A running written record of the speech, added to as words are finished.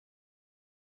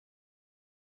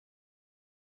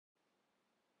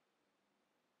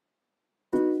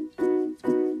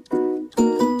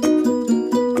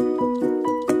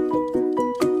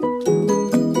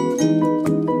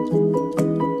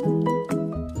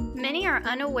are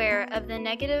unaware of the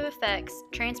negative effects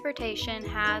transportation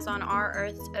has on our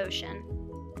Earth's ocean.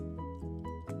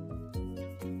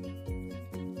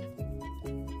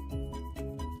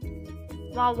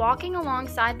 While walking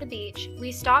alongside the beach,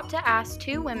 we stopped to ask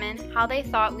two women how they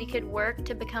thought we could work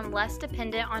to become less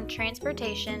dependent on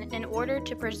transportation in order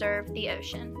to preserve the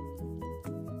ocean.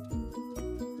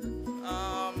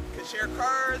 Could share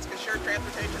cars, could share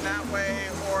transportation that way,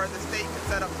 or the state could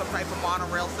set up some type of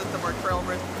monorail system or trail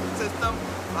system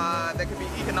that could be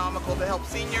economical to help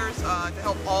seniors, to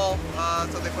help all,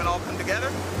 so they can all come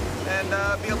together and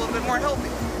be a little bit more healthy.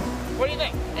 What do you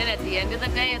think? And at the end of the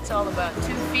day, it's all about 2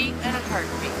 feet and a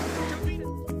heartbeat.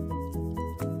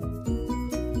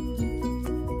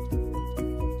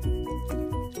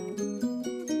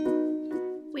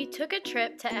 We took a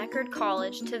trip to Eckerd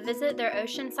College to visit their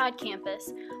Oceanside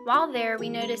campus. While there, we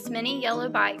noticed many yellow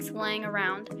bikes laying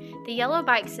around. The yellow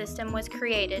bike system was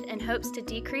created in hopes to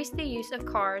decrease the use of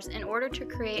cars in order to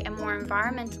create a more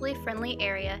environmentally friendly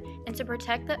area and to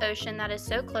protect the ocean that is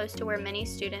so close to where many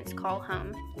students call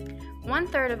home.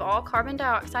 1/3 of all carbon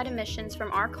dioxide emissions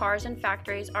from our cars and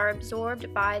factories are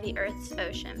absorbed by the Earth's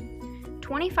ocean.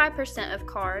 25% of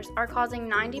cars are causing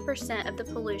 90% of the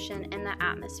pollution in the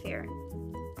atmosphere.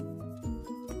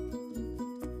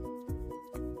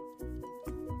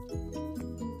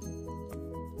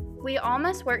 We all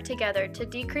must work together to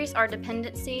decrease our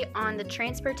dependency on the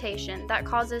transportation that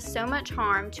causes so much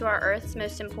harm to our Earth's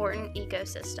most important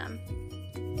ecosystem.